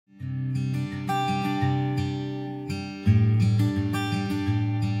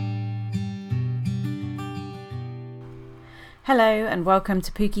Hello and welcome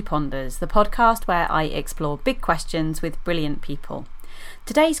to Pookie Ponders, the podcast where I explore big questions with brilliant people.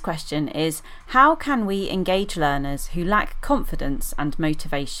 Today's question is, how can we engage learners who lack confidence and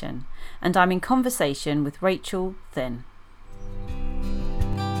motivation? And I'm in conversation with Rachel Thin.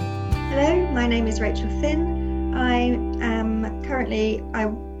 Hello, my name is Rachel Thin. I am currently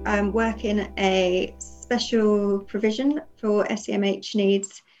work in a special provision for SEMH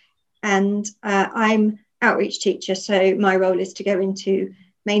needs, and I'm outreach teacher, so my role is to go into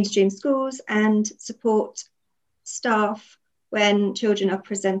mainstream schools and support staff when children are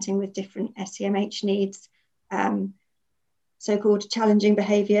presenting with different SEMH needs, so-called challenging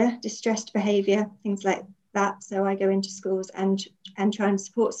behaviour, distressed behaviour, things like that. So I go into schools and try and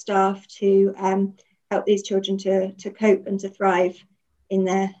support staff to help these children to cope and to thrive in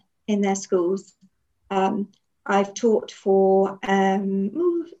their schools. I've taught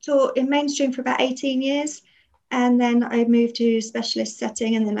in mainstream for about 18 years, and then I moved to specialist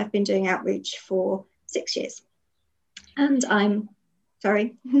setting, and then I've been doing outreach for 6 years. And I'm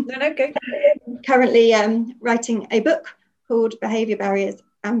sorry. No, go. Currently writing a book called Behaviour Barriers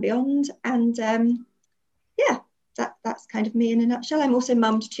and Beyond, and that's kind of me in a nutshell. I'm also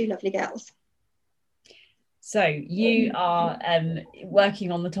mum to two lovely girls. So you are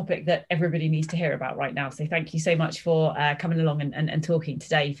working on the topic that everybody needs to hear about right now. So thank you so much for coming along and talking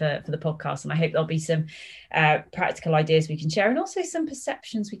today for the podcast. And I hope there'll be some practical ideas we can share, and also some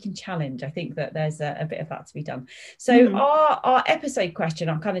perceptions we can challenge. I think that there's a bit of that to be done. So our episode question,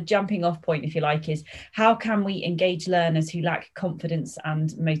 our kind of jumping off point, if you like, is how can we engage learners who lack confidence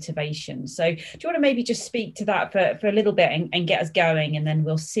and motivation? So do you want to maybe just speak to that for a little bit and get us going, and then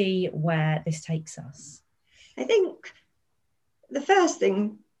we'll see where this takes us? I think the first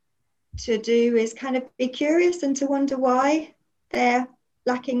thing to do is kind of be curious and to wonder why they're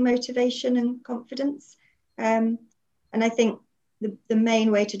lacking motivation and confidence. And I think the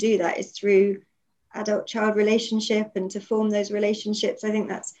main way to do that is through adult-child relationship, and to form those relationships. I think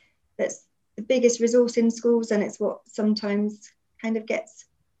that's the biggest resource in schools, and it's what sometimes kind of gets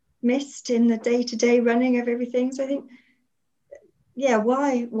missed in the day-to-day running of everything. So I think,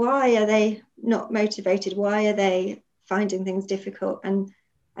 why are they not motivated? Why are they finding things difficult? And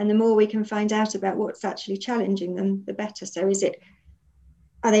the more we can find out about what's actually challenging them, the better. So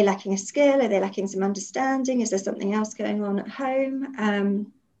are they lacking a skill? Are they lacking some understanding? Is there something else going on at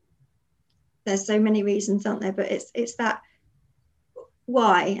home? There's so many reasons, aren't there? But it's that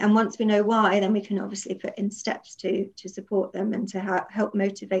why. And once we know why, then we can obviously put in steps to support them and to help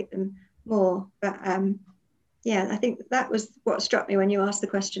motivate them more. But I think that was what struck me when you asked the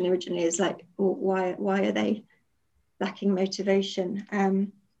question originally, is like, why are they lacking motivation?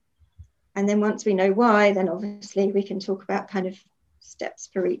 And then once we know why, then obviously we can talk about kind of steps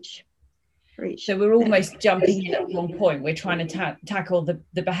for each. So we're almost jumping in at one point. We're trying to tackle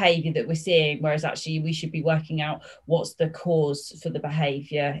the behaviour that we're seeing, whereas actually we should be working out what's the cause for the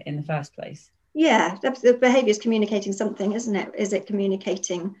behaviour in the first place. Yeah, the behaviour is communicating something, isn't it? Is it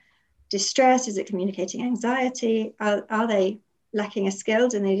communicating distress? Is it communicating anxiety? Are they lacking a skill?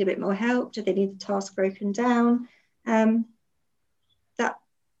 Do they need a bit more help? Do they need the task broken down? That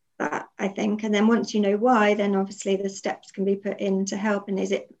I think. And then once you know why, then obviously the steps can be put in to help. And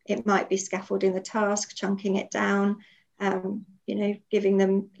it might be scaffolding the task, chunking it down, giving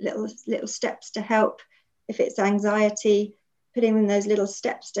them little steps to help. If it's anxiety, putting in those little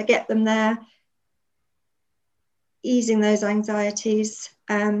steps to get them there, easing those anxieties.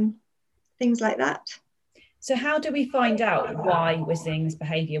 Things like that. So how do we find out why we're seeing this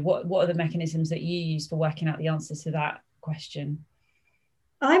behaviour? What are the mechanisms that you use for working out the answers to that question?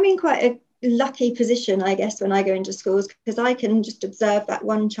 I'm in quite a lucky position, I guess, when I go into schools, because I can just observe that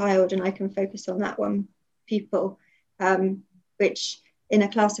one child and I can focus on that one pupil, which in a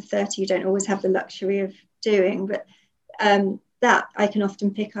class of 30 you don't always have the luxury of doing. But that I can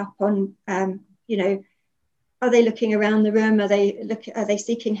often pick up on, are they looking around the room? Are they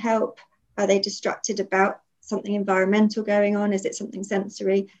seeking help? Are they distracted about something environmental going on? Is it something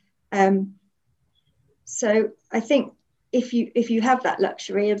sensory? So I think if you have that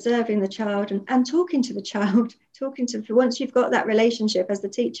luxury, observing the child and talking to the child, once you've got that relationship as the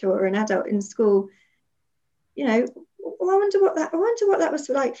teacher or an adult in school, I wonder what that was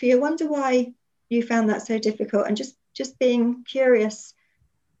like for you. I wonder why you found that so difficult, and just being curious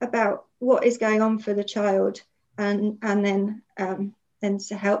about what is going on for the child, and then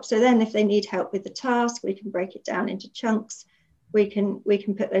to help. So then if they need help with the task, we can break it down into chunks. We can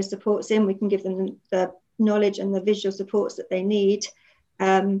put those supports in. We can give them the knowledge and the visual supports that they need.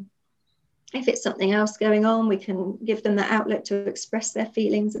 If it's something else going on, we can give them the outlet to express their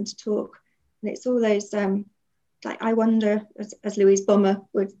feelings and to talk. And it's all those like I wonder, as Louise Bomber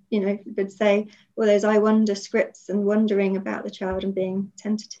would say, all those I wonder scripts, and wondering about the child and being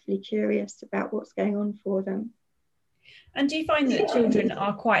tentatively curious about what's going on for them. And do you find that children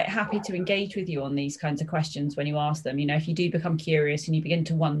are quite happy to engage with you on these kinds of questions when you ask them? If you do become curious and you begin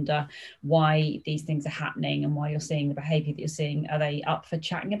to wonder why these things are happening and why you're seeing the behaviour that you're seeing, are they up for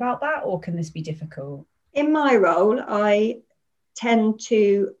chatting about that, or can this be difficult? In my role, I tend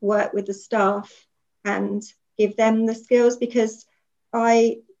to work with the staff and give them the skills, because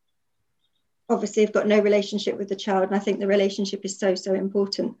I obviously have got no relationship with the child, and I think the relationship is so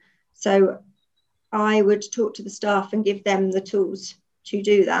important. So I would talk to the staff and give them the tools to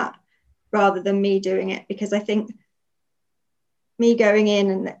do that rather than me doing it, because I think me going in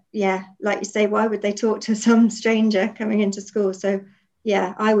and, like you say, why would they talk to some stranger coming into school? So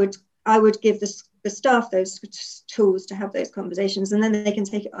I would give the staff those tools to have those conversations, and then they can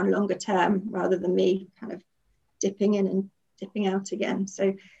take it on longer term rather than me kind of dipping in and dipping out again.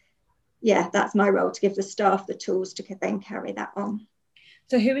 So that's my role, to give the staff the tools to then carry that on.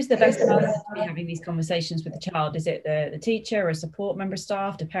 So who is the best person to be having these conversations with the child? Is it the teacher or a support member of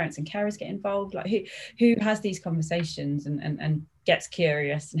staff? Do parents and carers get involved? Like who has these conversations and gets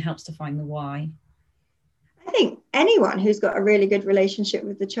curious and helps to find the why? I think anyone who's got a really good relationship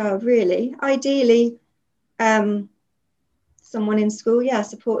with the child, really. Ideally, someone in school,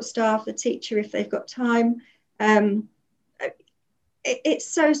 support staff, the teacher if they've got time. It's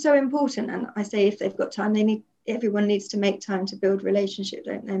so important. And I say if they've got time, everyone needs to make time to build relationships,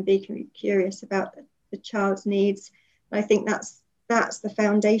 don't they, and be curious about the child's needs. And I think that's the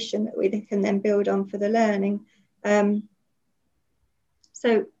foundation that we can then build on for the learning.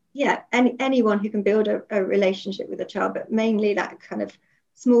 Anyone who can build a relationship with a child, but mainly that kind of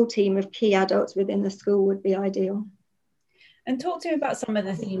small team of key adults within the school would be ideal. And talk to me about some of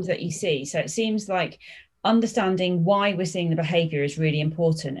the themes that you see. So it seems like understanding why we're seeing the behaviour is really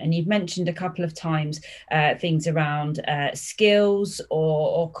important. And you've mentioned a couple of times things around skills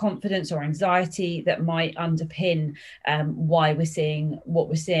or confidence or anxiety that might underpin why we're seeing what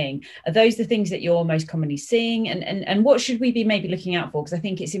we're seeing. Are those the things that you're most commonly seeing? And what should we be maybe looking out for? Because I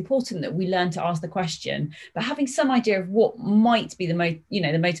think it's important that we learn to ask the question, but having some idea of what might be the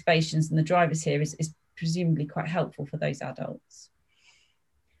motivations and the drivers here is presumably quite helpful for those adults.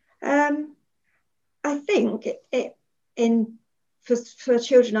 I think for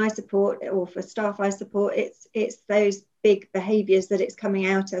children I support, or for staff I support, it's those big behaviours that it's coming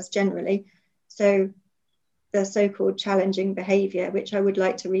out as generally. So the so-called challenging behaviour, which I would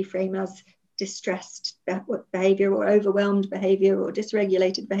like to reframe as distressed behaviour or overwhelmed behaviour or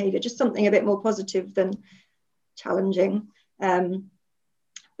dysregulated behaviour, just something a bit more positive than challenging. But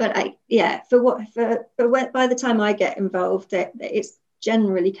by the time I get involved, it's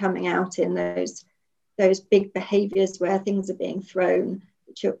generally coming out in those big behaviours where things are being thrown,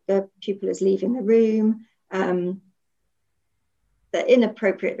 the pupil is leaving the room, the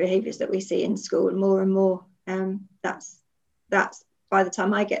inappropriate behaviours that we see in school, and more. That's by the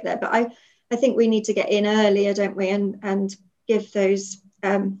time I get there. But I think we need to get in earlier, don't we, and give those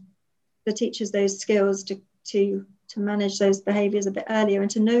the teachers those skills to manage those behaviours a bit earlier, and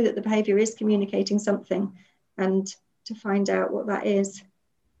to know that the behaviour is communicating something, and to find out what that is.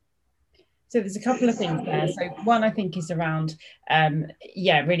 So there's a couple of things there. So one, I think, is around,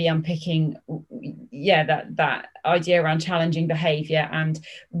 really unpicking, that idea around challenging behaviour and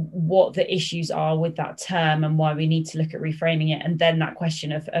what the issues are with that term and why we need to look at reframing it. And then that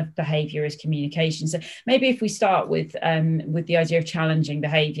question of behaviour as communication. So maybe if we start with the idea of challenging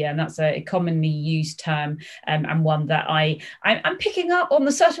behaviour, and that's a commonly used term, and one that I'm picking up on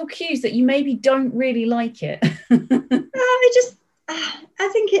the subtle cues that you maybe don't really like it. I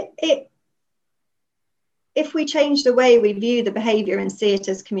think it if we change the way we view the behaviour and see it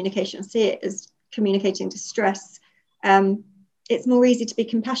as communication, see it as communicating distress, it's more easy to be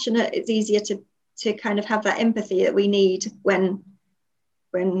compassionate. It's easier to kind of have that empathy that we need when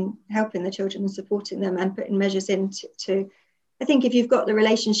helping the children and supporting them and putting measures in to I think if you've got the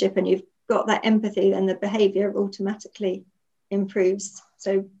relationship and you've got that empathy, then the behaviour automatically improves.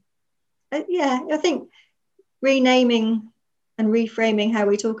 So I think renaming and reframing how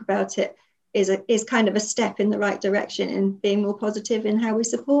we talk about it is kind of a step in the right direction in being more positive in how we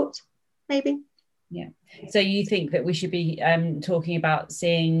support, maybe. Yeah. So you think that we should be talking about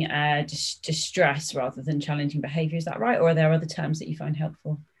seeing distress rather than challenging behaviour, is that right? Or are there other terms that you find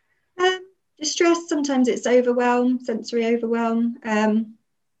helpful? Distress, sometimes it's overwhelm, sensory overwhelm,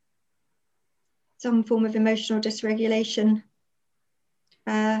 some form of emotional dysregulation,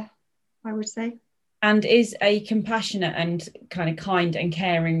 I would say. And is a compassionate and kind of kind and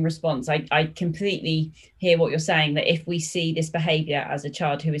caring response. I completely hear what you're saying, that if we see this behaviour as a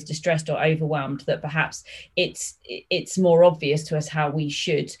child who is distressed or overwhelmed, that perhaps it's more obvious to us how we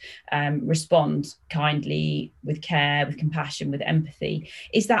should respond kindly, with care, with compassion, with empathy.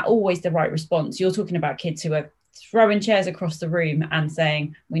 Is that always the right response? You're talking about kids who are throwing chairs across the room and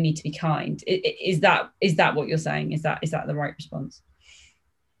saying we need to be kind. Is that what you're saying? Is that the right response?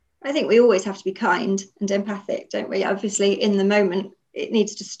 I think we always have to be kind and empathic, don't we? Obviously, in the moment, it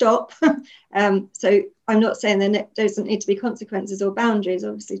needs to stop. So I'm not saying there doesn't need to be consequences or boundaries.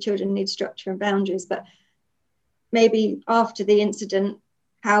 Obviously, children need structure and boundaries, but maybe after the incident,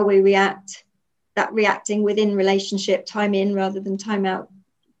 how we react, that reacting within relationship, time in rather than time out,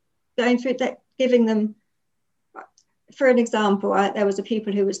 going through that, giving them, for an example, there was a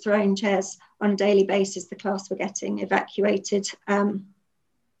pupil who was throwing chairs on a daily basis. The class were getting evacuated.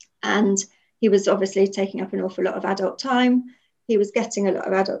 And he was obviously taking up an awful lot of adult time. He was getting a lot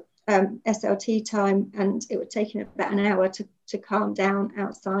of adult SLT time, and it would take him about an hour to calm down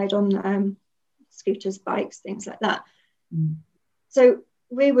outside on scooters, bikes, things like that. So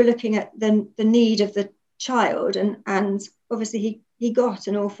we were looking at the need of the child, and obviously he got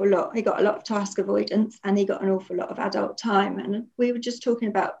an awful lot. He got a lot of task avoidance, and he got an awful lot of adult time. And we were just talking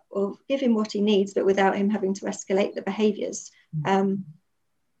about, well, give him what he needs, but without him having to escalate the behaviours.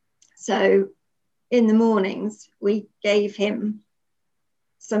 So in the mornings, we gave him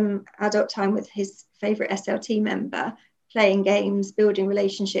some adult time with his favourite SLT member, playing games, building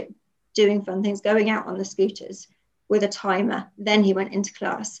relationship, doing fun things, going out on the scooters with a timer. Then he went into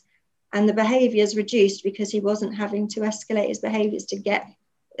class. And the behaviours reduced because he wasn't having to escalate his behaviours to get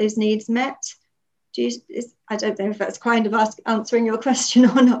those needs met. I don't know if that's kind of answering your question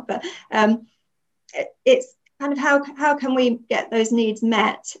or not, but it's kind of how can we get those needs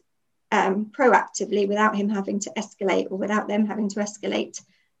met proactively without him having to escalate, or without them having to escalate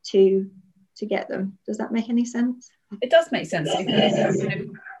to get them. Does that make any sense? It does make sense. It's kind of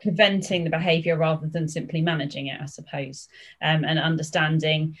preventing the behaviour rather than simply managing it, I suppose, and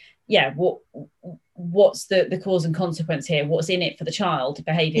understanding, what's the cause and consequence here, what's in it for the child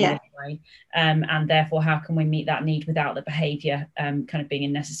behaving this way, and therefore how can we meet that need without the behaviour kind of being a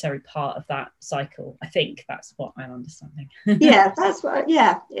necessary part of that cycle. I think that's what I'm understanding. That's what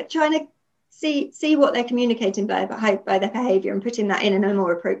trying to see what they're communicating by their behaviour and putting that in a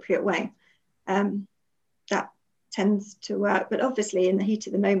more appropriate way. That tends to work, but obviously in the heat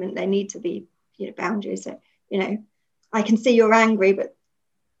of the moment there need to be boundaries. So, I can see you're angry, but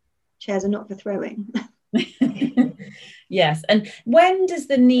chairs are not for throwing. Yes. And when does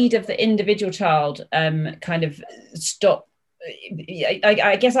the need of the individual child kind of stop?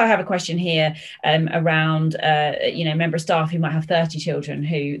 I guess I have a question here around member of staff who might have 30 children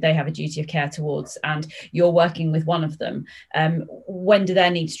who they have a duty of care towards, and you're working with one of them. When do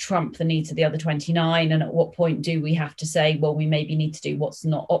their needs trump the needs of the other 29, and at what point do we have to say, well, we maybe need to do what's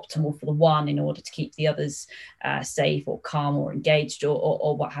not optimal for the one in order to keep the others safe or calm or engaged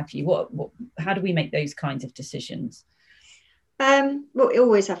or what have you? How do we make those kinds of decisions? Well, we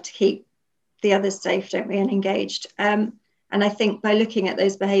always have to keep the others safe, don't we, and engaged. And I think by looking at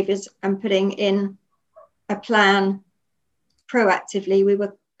those behaviours and putting in a plan proactively, we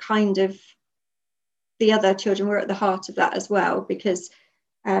were the other children were at the heart of that as well, because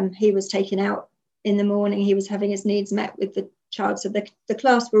he was taken out in the morning, he was having his needs met with the child. So the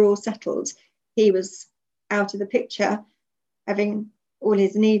class were all settled. He was out of the picture, having all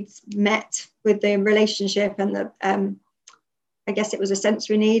his needs met with the relationship and the, I guess it was a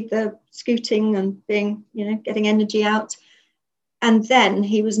sensory need, the scooting and being, getting energy out. And then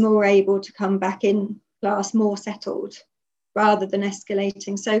he was more able to come back in class more settled rather than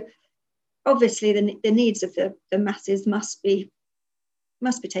escalating. So obviously the needs of the masses must be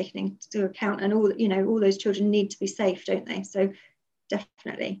taken into account, and all those children need to be safe, don't they? So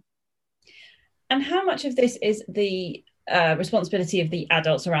definitely. And how much of this is the responsibility of the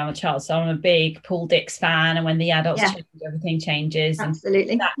adults around the child? So I'm a big Paul Dix fan, and when the adults change, everything changes.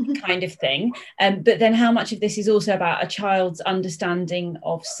 Absolutely. And that kind of thing. But then how much of this is also about a child's understanding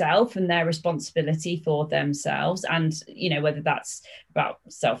of self and their responsibility for themselves, and whether that's about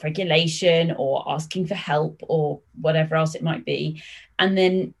self-regulation or asking for help or whatever else it might be. And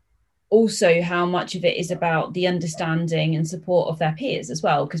then also how much of it is about the understanding and support of their peers as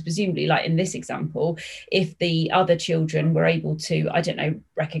well, because presumably, like in this example, if the other children were able to,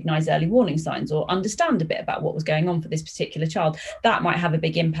 recognize early warning signs or understand a bit about what was going on for this particular child, that might have a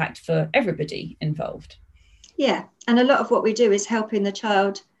big impact for everybody involved. Yeah, and a lot of what we do is helping the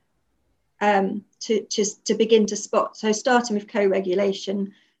child to begin to spot. So starting with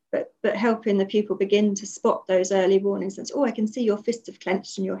co-regulation, but helping the pupil begin to spot those early warning signs. Oh, I can see your fists have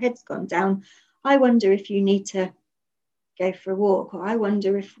clenched and your head's gone down. I wonder if you need to go for a walk, or I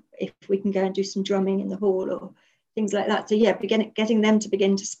wonder if we can go and do some drumming in the hall, or things like that. So yeah, getting them to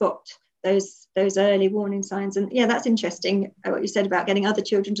begin to spot those early warning signs. And yeah, that's interesting what you said about getting other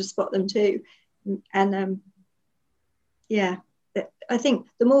children to spot them too. And yeah, I think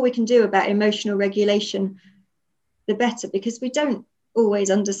the more we can do about emotional regulation, the better, because we don't always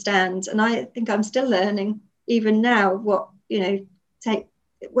understand. And I think I'm still learning even now what,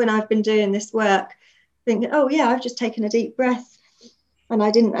 when I've been doing this work, thinking, oh yeah, I've just taken a deep breath and I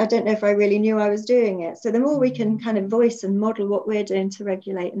don't know if I really knew I was doing it. So the more we can kind of voice and model what we're doing to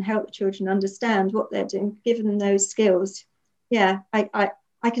regulate and help the children understand what they're doing, give them those skills. Yeah, I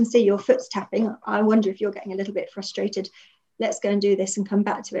can see your foot's tapping. I wonder if you're getting a little bit frustrated. Let's go and do this and come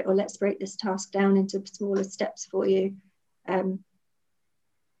back to it, or let's break this task down into smaller steps for you, and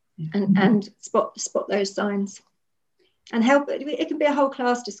spot those signs and help. It can be a whole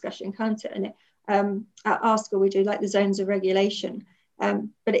class discussion, can't it? And at our school we do like the zones of regulation, but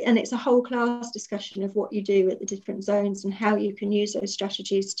it's a whole class discussion of what you do at the different zones and how you can use those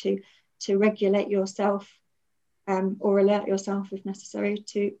strategies to regulate yourself, or alert yourself if necessary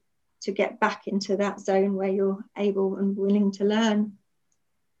to get back into that zone where you're able and willing to learn.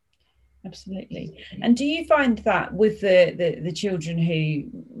 Absolutely. And do you find that with the children who,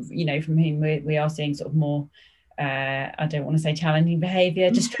 from whom we are seeing sort of more, I don't want to say challenging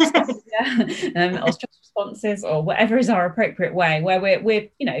behaviour, distress behaviour, or stress responses, or whatever is our appropriate way, where we're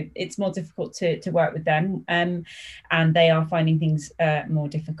it's more difficult to work with them, and they are finding things more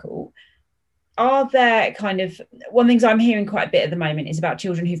difficult? Are there one of the things I'm hearing quite a bit at the moment is about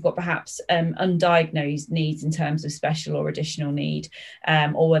children who've got perhaps undiagnosed needs in terms of special or additional need,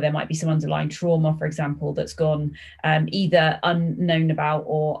 or where there might be some underlying trauma, for example, that's gone either unknown about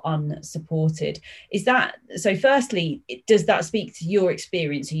or unsupported. Is that so? Firstly, does that speak to your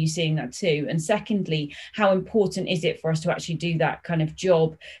experience? Are you seeing that too? And secondly, how important is it for us to actually do that kind of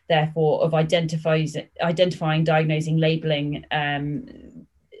job, therefore, of identifying, diagnosing, labelling,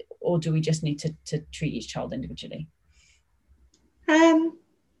 or do we just need to treat each child individually?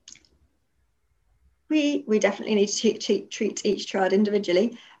 We definitely need to treat each child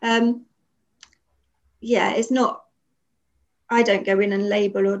individually. It's not, I don't go in and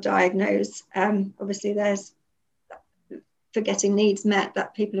label or diagnose. Obviously there's for getting needs met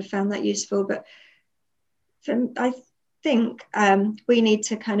that people have found that useful, but I think we need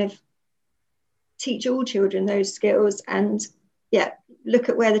to kind of teach all children those skills and look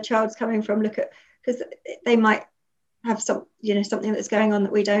at where the child's coming from, because they might have something that's going on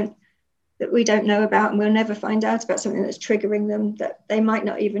that we don't know about, and we'll never find out about something that's triggering them, that they might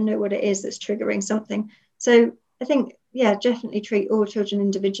not even know what it is that's triggering something. So I think, definitely treat all children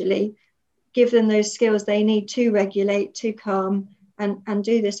individually, give them those skills they need to regulate, to calm, and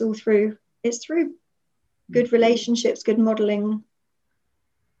do this all through good relationships, good modelling.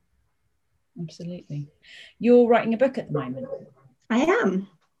 Absolutely. You're writing a book at the moment. I am.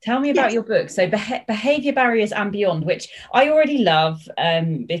 Tell me about your book. So Behaviour Barriers and Beyond, which I already love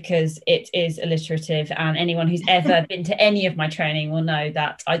because it is alliterative, and anyone who's ever been to any of my training will know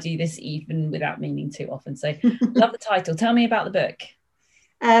that I do this even without meaning to often. So love the title. Tell me about the book.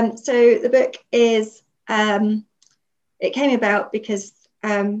 So the book is, it came about because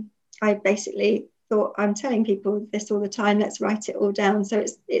I basically thought, I'm telling people this all the time, let's write it all down. So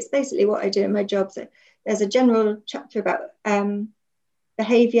it's basically what I do in my job. So there's a general chapter about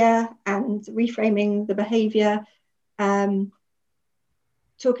behaviour and reframing the behaviour, talking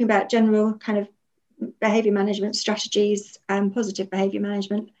about general kind of behaviour management strategies and positive behaviour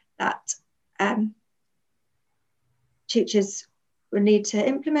management that teachers will need to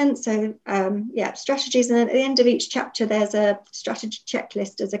implement. So strategies, and then at the end of each chapter there's a strategy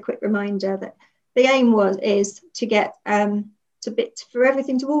checklist as a quick reminder that the aim is to get for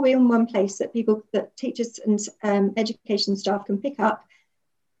everything to all be in one place, that teachers and education staff can pick up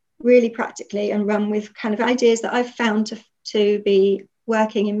really practically and run with kind of ideas that I've found to be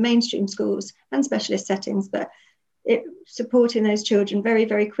working in mainstream schools and specialist settings, but supporting those children very,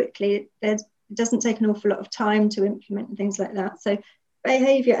 very quickly. It doesn't take an awful lot of time to implement and things like that. So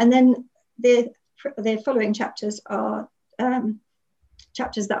behaviour, and then the following chapters are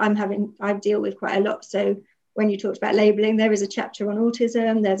chapters that I deal with quite a lot. So when you talked about labelling, there is a chapter on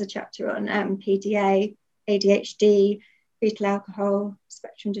autism, there's a chapter on PDA, ADHD, fetal alcohol,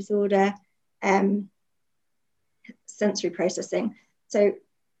 spectrum disorder, sensory processing. So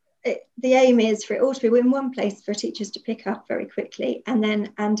the aim is for it all to be in one place for teachers to pick up very quickly,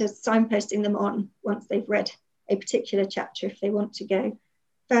 and just signposting them on once they've read a particular chapter if they want to go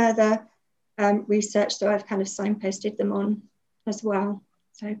further research, so I've kind of signposted them on as well.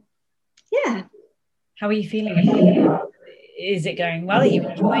 So yeah. How are you feeling? Is it going well? Are you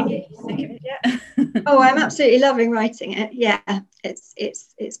enjoying it? Are you sick of it yet? Oh, I'm absolutely loving writing it. Yeah,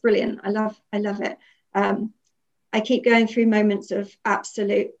 it's brilliant. I love it. I keep going through moments of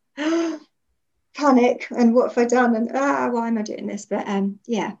absolute panic and what have I done, and why am I doing this? But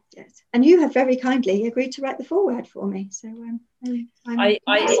yes. And you have very kindly agreed to write the foreword for me, so I'm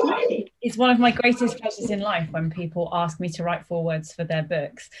lucky. It's one of my greatest pleasures in life when people ask me to write forewords for their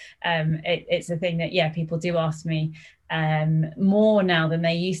books. It's a thing that people do ask me more now than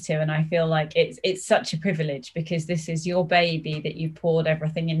they used to, and I feel like it's such a privilege, because this is your baby that you've poured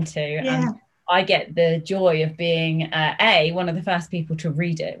everything into. And I get the joy of being one of the first people to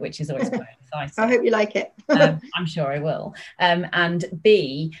read it, which is always quite exciting. I hope you like it. I'm sure I will. And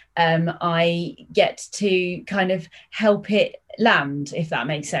B, I get to kind of help it land, if that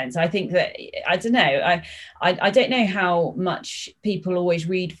makes sense. I think that, I don't know, I don't know how much people always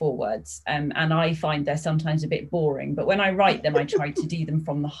read forewords, and I find they're sometimes a bit boring, but when I write them, I try to do them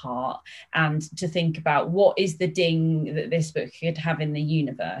from the heart and to think about what is the ding that this book could have in the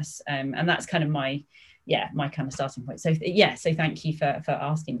universe, and that's kind of my kind of starting point. So so thank you for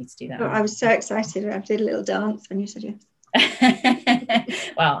asking me to do that. Well, I was so excited. I did a little dance when you said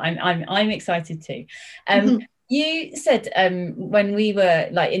yes. Well, I'm excited too. You said when we were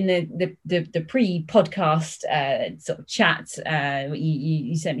like in the pre-podcast sort of chat,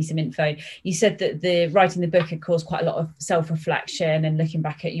 you sent me some info. You said that the writing the book had caused quite a lot of self-reflection and looking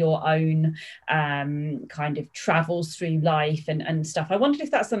back at your own kind of travels through life and stuff. I wondered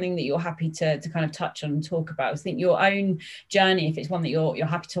if that's something that you're happy to kind of touch on and talk about. I think your own journey, if it's one that you're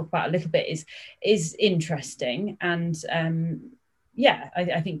happy to talk about a little bit, is interesting, and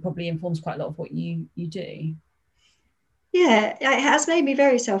I think probably informs quite a lot of what you do. Yeah, it has made me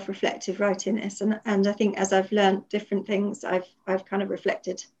very self-reflective writing this, and I think as I've learned different things, I've kind of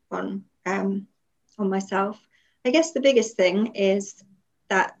reflected on myself. I guess the biggest thing is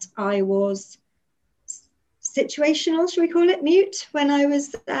that I was situational, shall we call it, mute when I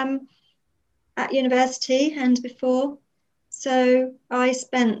was at university and before. So I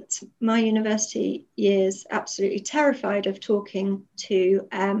spent my university years absolutely terrified of talking to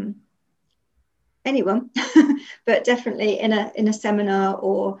anyone, but definitely in a seminar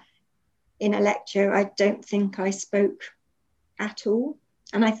or in a lecture, I don't think I spoke at all.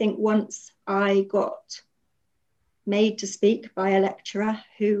 And I think once I got made to speak by a lecturer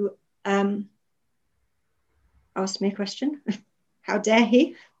who asked me a question, how dare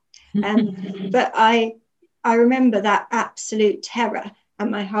he? But I remember that absolute terror, and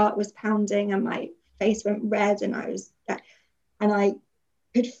my heart was pounding and my face went red, and I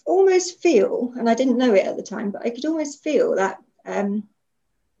could almost feel, and I didn't know it at the time, but I could almost feel that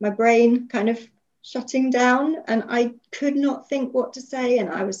my brain kind of shutting down, and I could not think what to say, and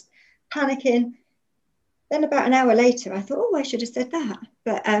I was panicking. Then about an hour later, I thought, I should have said that.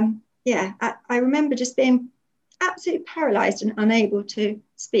 But I remember just being absolutely paralyzed and unable to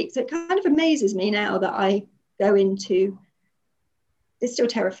speak. So it kind of amazes me now that I go into, it still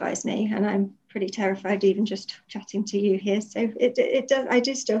terrifies me, and I'm pretty terrified even just chatting to you here. So it does, I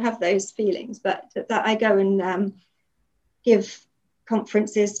do still have those feelings, but that I go and give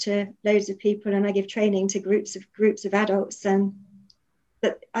conferences to loads of people, and I give training to groups of adults, and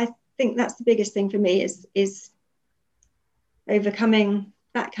that I think that's the biggest thing for me is overcoming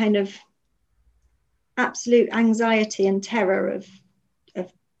that kind of absolute anxiety and terror of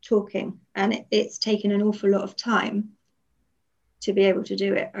talking, and it's taken an awful lot of time to be able to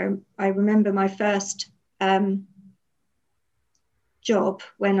do it. I remember my first job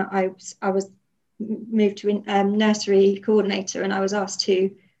when I was moved to nursery coordinator, and I was asked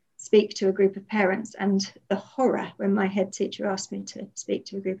to speak to a group of parents, and the horror when my head teacher asked me to speak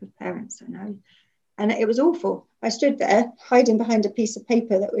to a group of parents, and it was awful. I stood there hiding behind a piece of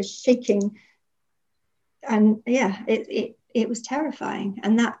paper that was shaking, and it was terrifying.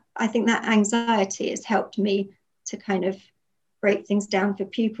 And that, I think that anxiety has helped me to kind of break things down for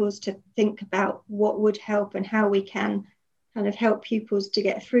pupils to think about what would help and how we can kind of help pupils to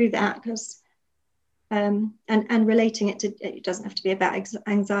get through that, because and relating it to, it doesn't have to be about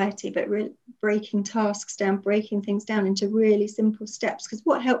anxiety, but breaking tasks down, breaking things down into really simple steps. Because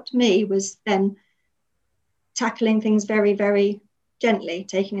what helped me was then tackling things very, very gently,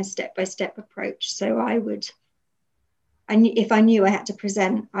 taking a step-by-step approach. So if I knew I had to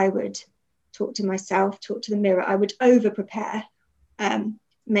present, I would talk to myself, talk to the mirror. I would over-prepare,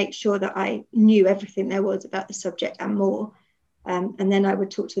 make sure that I knew everything there was about the subject and more. And then I would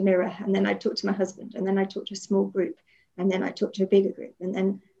talk to the mirror, and then I'd talk to my husband, and then I'd talk to a small group. and then I talk to a bigger group, and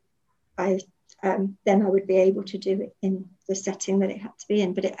then I would be able to do it in the setting that it had to be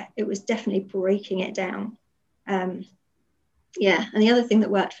in. But it was definitely breaking it down. And the other thing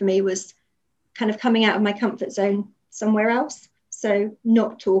that worked for me was kind of coming out of my comfort zone somewhere else. So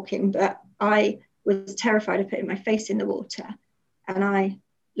not talking, but I was terrified of putting my face in the water, and I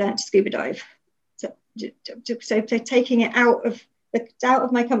learned to scuba dive. So taking it out of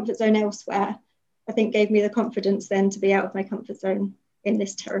my comfort zone elsewhere, I think gave me the confidence then to be out of my comfort zone in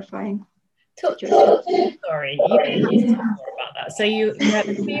this terrifying situation. Sorry, you need to talk more about that. So you had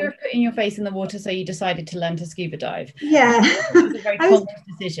the fear of putting your face in the water, so you decided to learn to scuba dive. Yeah. It was a very conscious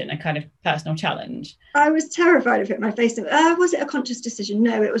decision, a kind of personal challenge. I was terrified of putting my face in. Was it a conscious decision?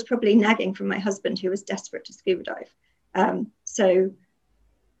 No, it was probably nagging from my husband, who was desperate to scuba dive. So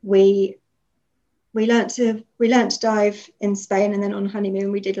we learnt to dive in Spain, and then on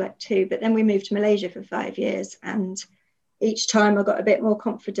honeymoon we did like 2, but then we moved to Malaysia for 5 years, and each time I got a bit more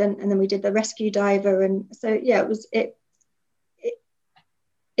confident, and then we did the rescue diver, and so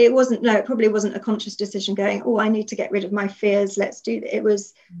it probably wasn't a conscious decision going, I need to get rid of my fears, let's do that. It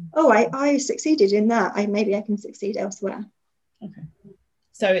was, I succeeded in that, maybe I can succeed elsewhere. Okay.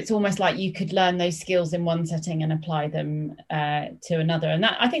 So it's almost like you could learn those skills in one setting and apply them to another. And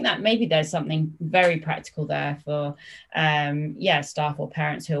that, I think that maybe there's something very practical there for staff or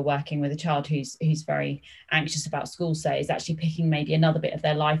parents who are working with a child who's very anxious about school, say, is actually picking maybe another bit of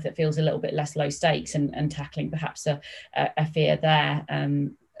their life that feels a little bit less low stakes and tackling perhaps a fear there.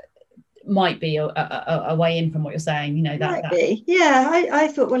 Might be a way in from what you're saying, you know, that might be. Yeah, I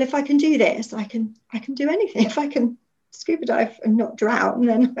thought, well, if I can do this, I can do anything. If I can scuba dive and not drown,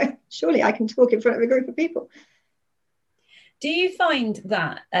 then surely I can talk in front of a group of people. Do you find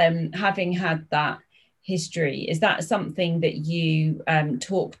that having had that history, is that something that you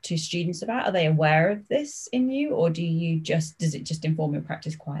talk to students about? Are they aware of this in you, or does it just inform your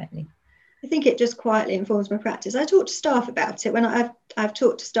practice quietly? I think it just quietly informs my practice. I talk to staff about it when I've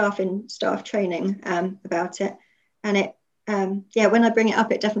talked to staff in staff training about it, and it when I bring it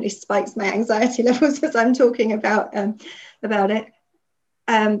up, it definitely spikes my anxiety levels as I'm talking about it.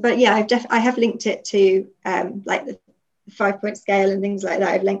 But yeah, I have linked it to like the 5-point scale and things like that.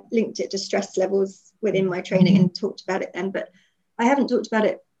 I've linked it to stress levels within my training and talked about it then, but I haven't talked about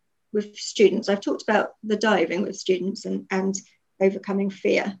it with students. I've talked about the diving with students and overcoming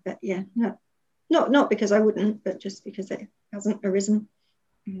fear, but yeah, not because I wouldn't, but just because it hasn't arisen.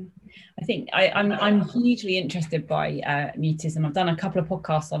 I think I'm hugely interested by mutism. I've done a couple of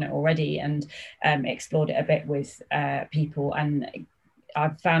podcasts on it already and explored it a bit with people, and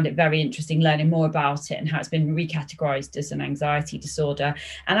I've found it very interesting learning more about it and how it's been recategorized as an anxiety disorder.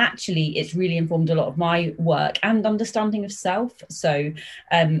 And actually, it's really informed a lot of my work and understanding of self. So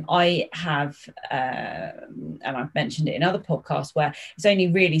I have, and I've mentioned it in other podcasts, where it's only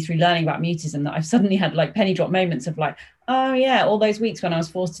really through learning about mutism that I've suddenly had like penny drop moments of like, oh yeah, all those weeks when I was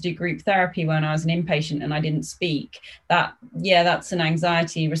forced to do group therapy when I was an inpatient and I didn't speak, that's an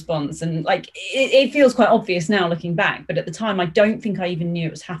anxiety response. And like it feels quite obvious now looking back, but at the time I don't think I even knew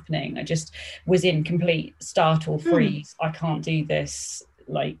it was happening. I just was in complete startle freeze. I can't do this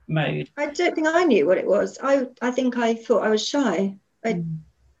like mode. I don't think I knew what it was. I think I thought I was shy.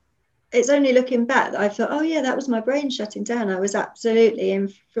 It's only looking back that I thought, oh yeah, that was my brain shutting down. I was absolutely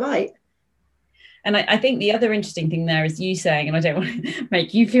in flight. And I think the other interesting thing there is you saying, and I don't want to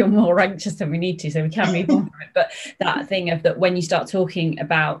make you feel more anxious than we need to, so we can move on from it, but that thing of that when you start talking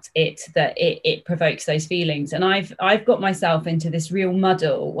about it, that it provokes those feelings. And I've got myself into this real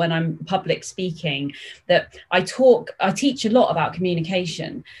muddle when I'm public speaking, that I teach a lot about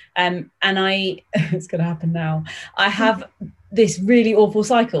communication, and it's going to happen now. I have this really awful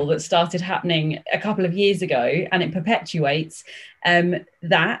cycle that started happening a couple of years ago, and it perpetuates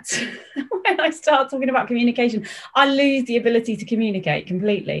that when I start talking about communication, I lose the ability to communicate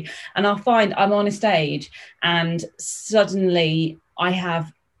completely. And I'll find I'm on a stage and suddenly I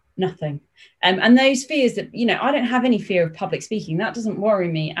have nothing. And those fears that, you know, I don't have any fear of public speaking. That doesn't worry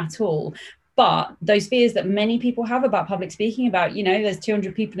me at all. But those fears that many people have about public speaking, about, you know, there's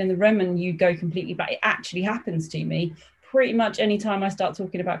 200 people in the room and you go completely back, it actually happens to me pretty much any time I start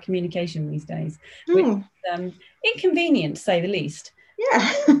talking about communication these days, which is inconvenient to say the least.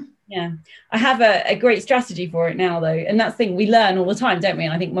 Yeah, I have a great strategy for it now though, and that's the thing, we learn all the time, don't we?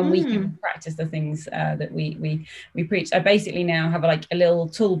 And I think when we can practice the things that we preach, I basically now have a little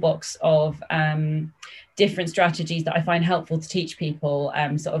toolbox of different strategies that I find helpful to teach people,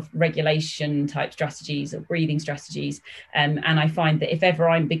 sort of regulation type strategies or breathing strategies. And I find that if ever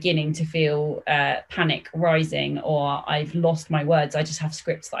I'm beginning to feel panic rising or I've lost my words, I just have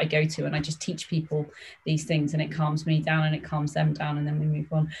scripts that I go to and I just teach people these things, and it calms me down and it calms them down, and then we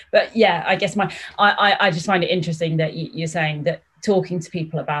move on. But yeah, I guess I just find it interesting that you're saying that talking to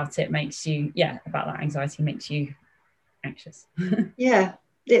people about it makes you, about that anxiety makes you anxious. Yeah.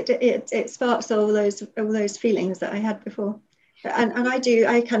 It sparks all those feelings that I had before, and I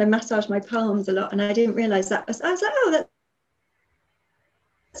kind of massage my palms a lot, and I didn't realize I was like, oh,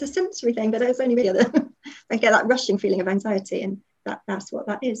 that's a sensory thing, but it's only really I get that rushing feeling of anxiety, and that's what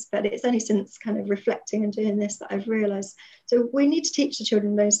that is. But it's only since kind of reflecting and doing this that I've realized. So we need to teach the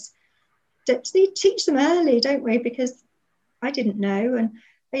children those steps. We teach them early, don't we? Because I didn't know, and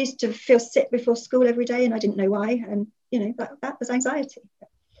I used to feel sick before school every day, and I didn't know why, and that was anxiety.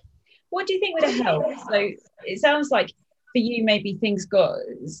 What do you think would have helped? So it sounds like for you, maybe things got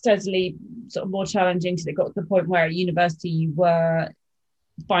steadily sort of more challenging till it got to the point where at university you were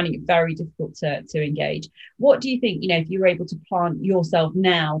finding it very difficult to engage. What do you think, if you were able to plant yourself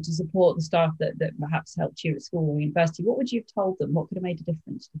now to support the staff that perhaps helped you at school or university, what would you have told them? What could have made a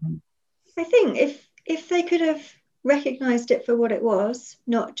difference to them? I think if they could have recognised it for what it was,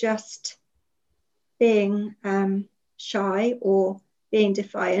 not just being shy or being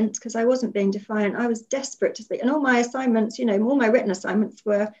defiant, because I wasn't being defiant. I was desperate to speak, and all my assignments, all my written assignments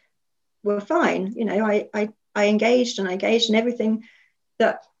were fine. I engaged in everything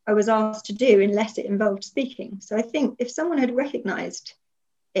that I was asked to do, unless it involved speaking. So I think if someone had recognised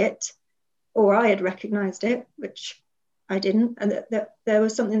it, or I had recognised it, which I didn't, and that there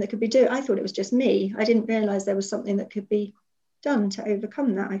was something that could be done. I thought it was just me. I didn't realise there was something that could be done to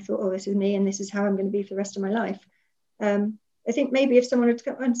overcome that. I thought, oh, this is me, and this is how I'm going to be for the rest of my life. I think maybe if someone had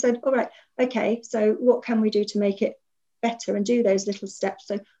come and said, all right, okay, so what can we do to make it better, and do those little steps.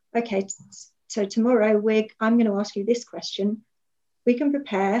 So, okay, so tomorrow I'm going to ask you this question. We can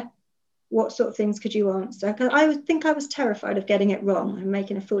prepare. What sort of things could you answer? Because I would think I was terrified of getting it wrong and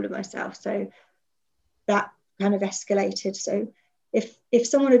making a fool of myself. So that kind of escalated. So if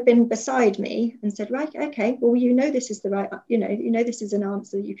someone had been beside me and said, right, okay, well, this is the right, this is an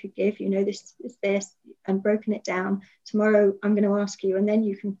answer you could give, this is this, and broken it down. Tomorrow I'm going to ask you, and then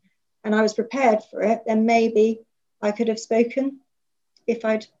you can, and I was prepared for it, then maybe I could have spoken. If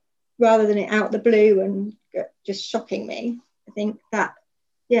I'd, rather than it out the blue and just shocking me, I think that,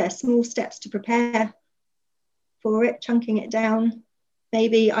 small steps to prepare for it, chunking it down.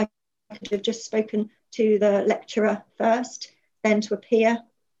 Maybe I could have just spoken to the lecturer first, then to a peer,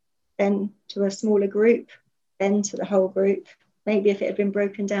 then to a smaller group, then to the whole group. Maybe if it had been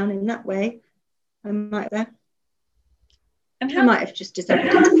broken down in that way, I might have just dissolved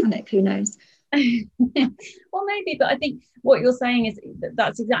into panic, who knows? Well, maybe, but I think what you're saying is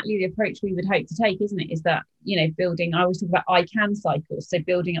that's exactly the approach we would hope to take, isn't it? Is that, building, I always talk about I can cycles, so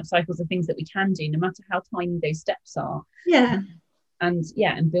building up cycles of things that we can do, no matter how tiny those steps are.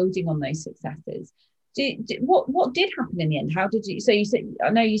 And building on those successes. What did happen in the end? How did you? So you said,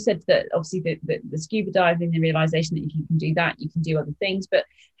 I know you said that obviously the scuba diving, the realization that if you can do that, you can do other things. But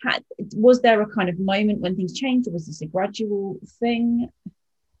was there a kind of moment when things changed, or was this a gradual thing?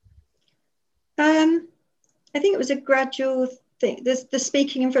 I think it was a gradual thing. The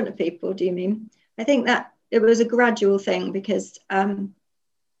speaking in front of people. Do you mean? I think that it was a gradual thing, because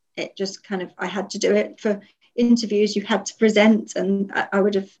it just kind of, I had to do it for interviews. You had to present, and I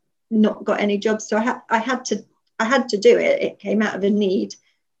would have not got any jobs, so I had to do it. It came out of a need,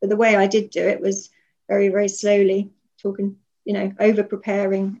 but the way I did do it was very, very slowly, talking, over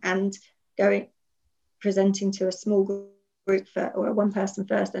preparing and presenting to a small group or one person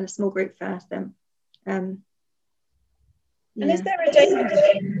first, then a small group first, then And is there a danger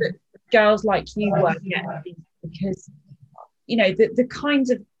that girls like you work at? Because the kinds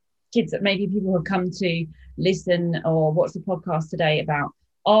of kids that maybe people have come to listen or watch the podcast today about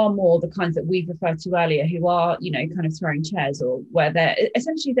are more the kinds that we've referred to earlier, who are, kind of throwing chairs, or where they're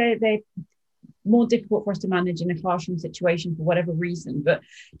more difficult for us to manage in a classroom situation for whatever reason. But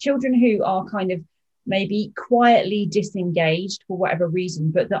children who are kind of maybe quietly disengaged for whatever reason,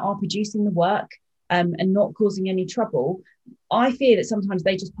 but that are producing the work and not causing any trouble, I fear that sometimes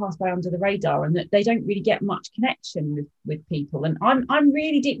they just pass by under the radar, and that they don't really get much connection with people. And I'm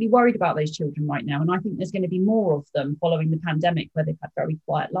really deeply worried about those children right now. And I think there's going to be more of them following the pandemic, where they've had very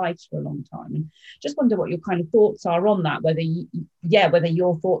quiet lives for a long time. And just wonder what your kind of thoughts are on that, whether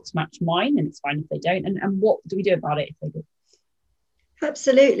your thoughts match mine, and it's fine if they don't. And what do we do about it if they do?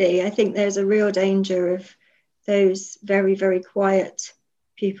 Absolutely. I think there's a real danger of those very, very quiet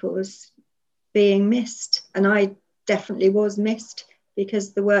pupils being missed, and I definitely was missed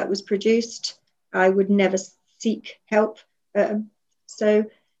because the work was produced. I would never seek help. So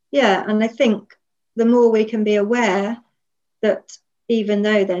yeah, and I think the more we can be aware that even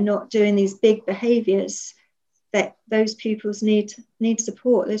though they're not doing these big behaviours, that those pupils need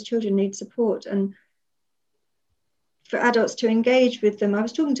support, those children need support. And for adults to engage with them. I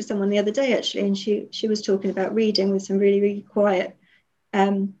was talking to someone the other day actually, and she was talking about reading with some really, really quiet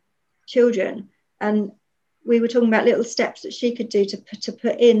children. And we were talking about little steps that she could do to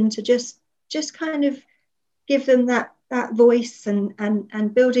put in to just kind of give them that voice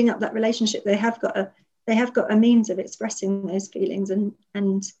and building up that relationship. They have got a means of expressing those feelings,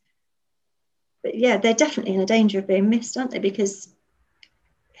 but yeah, they're definitely in a danger of being missed, aren't they? Because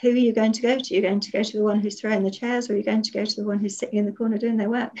who are you going to go to? You're going to go to the one who's throwing the chairs, or you're going to go to the one who's sitting in the corner doing their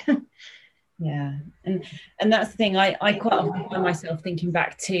work? Yeah, and that's the thing. I quite often find myself thinking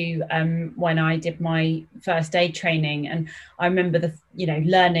back to when I did my first aid training, and I remember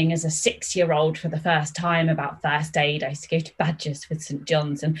learning as a 6-year-old for the first time about first aid. I used to go to Badgers with St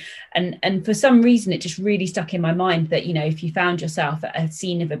John's, and for some reason it just really stuck in my mind that if you found yourself at a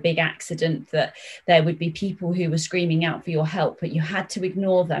scene of a big accident, that there would be people who were screaming out for your help, but you had to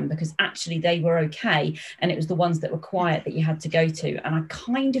ignore them because actually they were okay, and it was the ones that were quiet that you had to go to. And I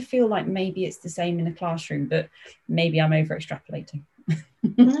kind of feel like maybe it's the same in the classroom, but maybe I'm over extrapolating.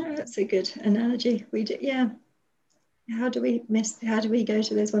 No, that's a good analogy. We do, yeah. How do we go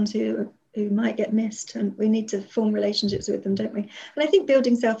to those ones who might get missed? And we need to form relationships with them, don't we? And I think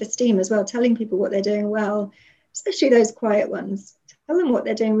building self-esteem as well, telling people what they're doing well, especially those quiet ones, tell them what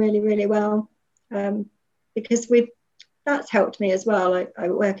they're doing really, really well, because that's helped me as well. I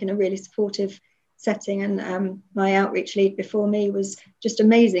work in a really supportive setting, and my outreach lead before me was just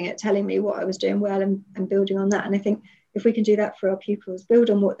amazing at telling me what I was doing well and building on that. And I think if we can do that for our pupils,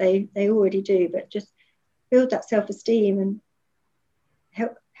 build on what they already do, but just build that self-esteem and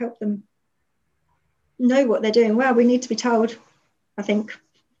help them know what they're doing well. We need to be told, I think.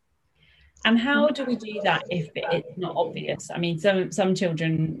 And how do we do that if it's not obvious? I mean, some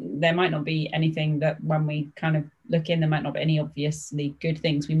children, there might not be anything that when we kind of look in, there might not be any obviously good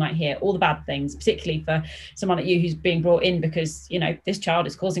things. We might hear all the bad things, particularly for someone like you who's being brought in because, this child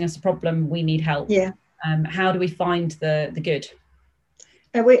is causing us a problem, we need help. Yeah. How do we find the good?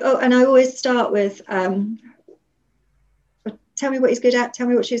 And I always start with, tell me what he's good at, tell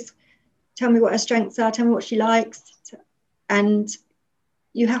me what her strengths are, tell me what she likes. And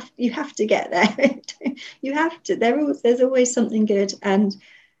you have to get there. You have to. There's always something good, and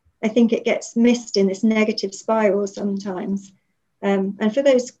I think it gets missed in this negative spiral sometimes. And for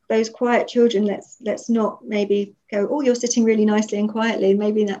those quiet children, let's not maybe go, oh, you're sitting really nicely and quietly.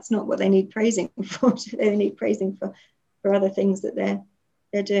 Maybe that's not what they need praising for. They need praising for other things that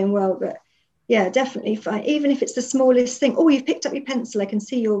they're doing well. But yeah, definitely fine. Even if it's the smallest thing. Oh, you've picked up your pencil. I can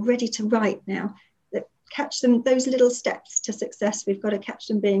see you're ready to write now. Catch them, those little steps to success. We've got to catch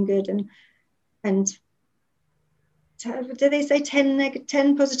them being good, and do they say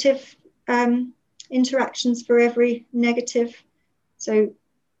 10 positive interactions for every negative? So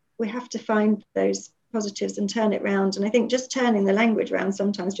we have to find those positives and turn it round. And I think just turning the language around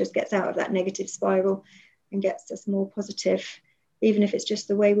sometimes just gets out of that negative spiral and gets us more positive, even if it's just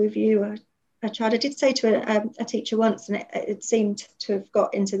the way we view a child. I did say to a teacher once, and it seemed to have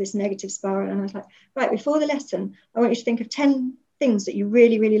got into this negative spiral, and I was like, right, before the lesson, I want you to think of 10 things that you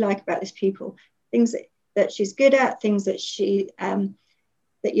really, really like about this pupil, things that she's good at, things that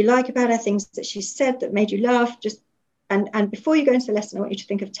that you like about her, things that she said that made you laugh. And before you go into the lesson, I want you to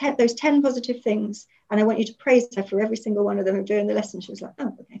think of those 10 positive things, and I want you to praise her for every single one of them during the lesson. She was like,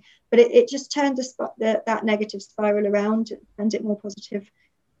 oh, okay. But it just turned that negative spiral around and it more positive.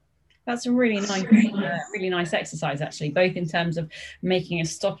 That's a really nice exercise, actually, both in terms of making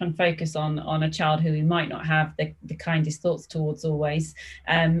us stop and focus on a child who we might not have the kindest thoughts towards always,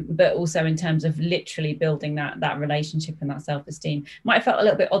 but also in terms of literally building that relationship and that self-esteem. Might have felt a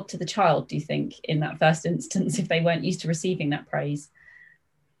little bit odd to the child, do you think, in that first instance, if they weren't used to receiving that praise?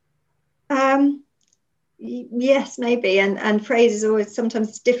 Yes, maybe. And praise is always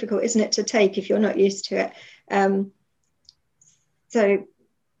sometimes difficult, isn't it, to take if you're not used to it. So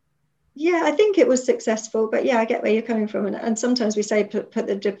yeah, I think it was successful, but yeah, I get where you're coming from. And sometimes we say put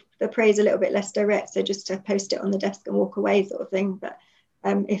the praise a little bit less direct, so just to post it on the desk and walk away sort of thing. But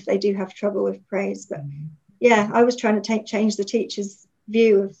if they do have trouble with praise, but yeah, I was trying to change the teacher's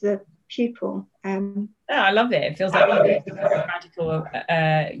view of the pupil. I love it. It feels like a radical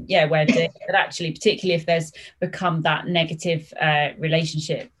way of doing it. But actually, particularly if there's become that negative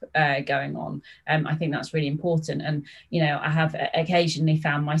relationship going on, I think that's really important. And I have occasionally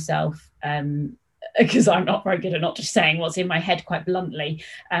found myself because I'm not very good at not just saying what's in my head quite bluntly,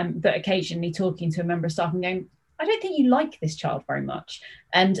 but occasionally talking to a member of staff and going, I don't think you like this child very much.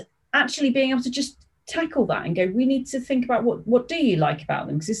 And actually being able to just tackle that and go, we need to think about what do you like about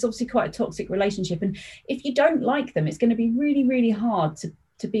them, because it's obviously quite a toxic relationship, and if you don't like them, it's going to be really, really hard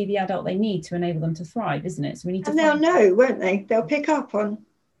to be the adult they need to enable them to thrive, isn't it? So we need to, and they'll know, won't they? They'll pick up on,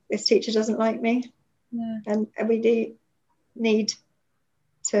 this teacher doesn't like me. Yeah. And we do need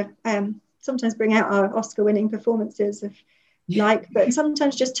to sometimes bring out our Oscar-winning performances of but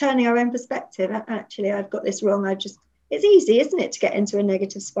sometimes just turning our own perspective. Actually, I've got this wrong. It's easy, isn't it, to get into a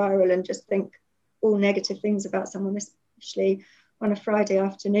negative spiral and just think all negative things about someone, especially on a Friday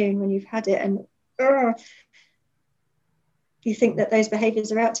afternoon when you've had it, and you think that those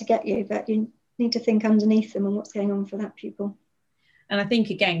behaviours are out to get you, but you need to think underneath them and what's going on for that pupil. And I think,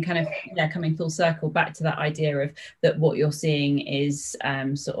 again, kind of coming full circle back to that idea of that what you're seeing is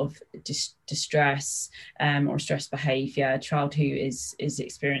sort of distress or stress behaviour, a child who is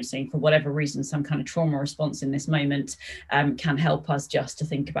experiencing, for whatever reason, some kind of trauma response in this moment, can help us just to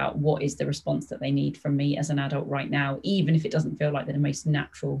think about what is the response that they need from me as an adult right now, even if it doesn't feel like they're the most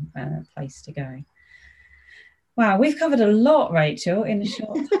natural place to go. Wow, we've covered a lot, Rachel, in a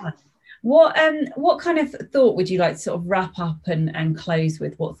short time. What kind of thought would you like to sort of wrap up and close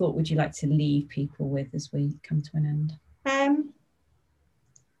with? What thought would you like to leave people with as we come to an end?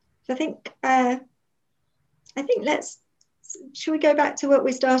 So I think should we go back to what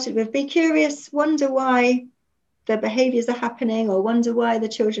we started with? Be curious, wonder why the behaviours are happening, or wonder why the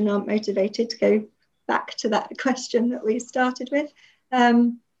children aren't motivated, to go back to that question that we started with.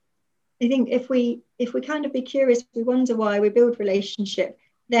 I think if we kind of be curious, we wonder why, we build relationship,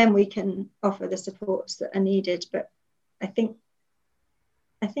 then we can offer the supports that are needed. But I think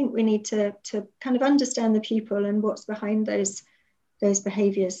we need to kind of understand the pupil and what's behind those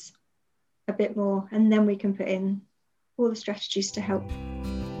behaviours a bit more, and then we can put in all the strategies to help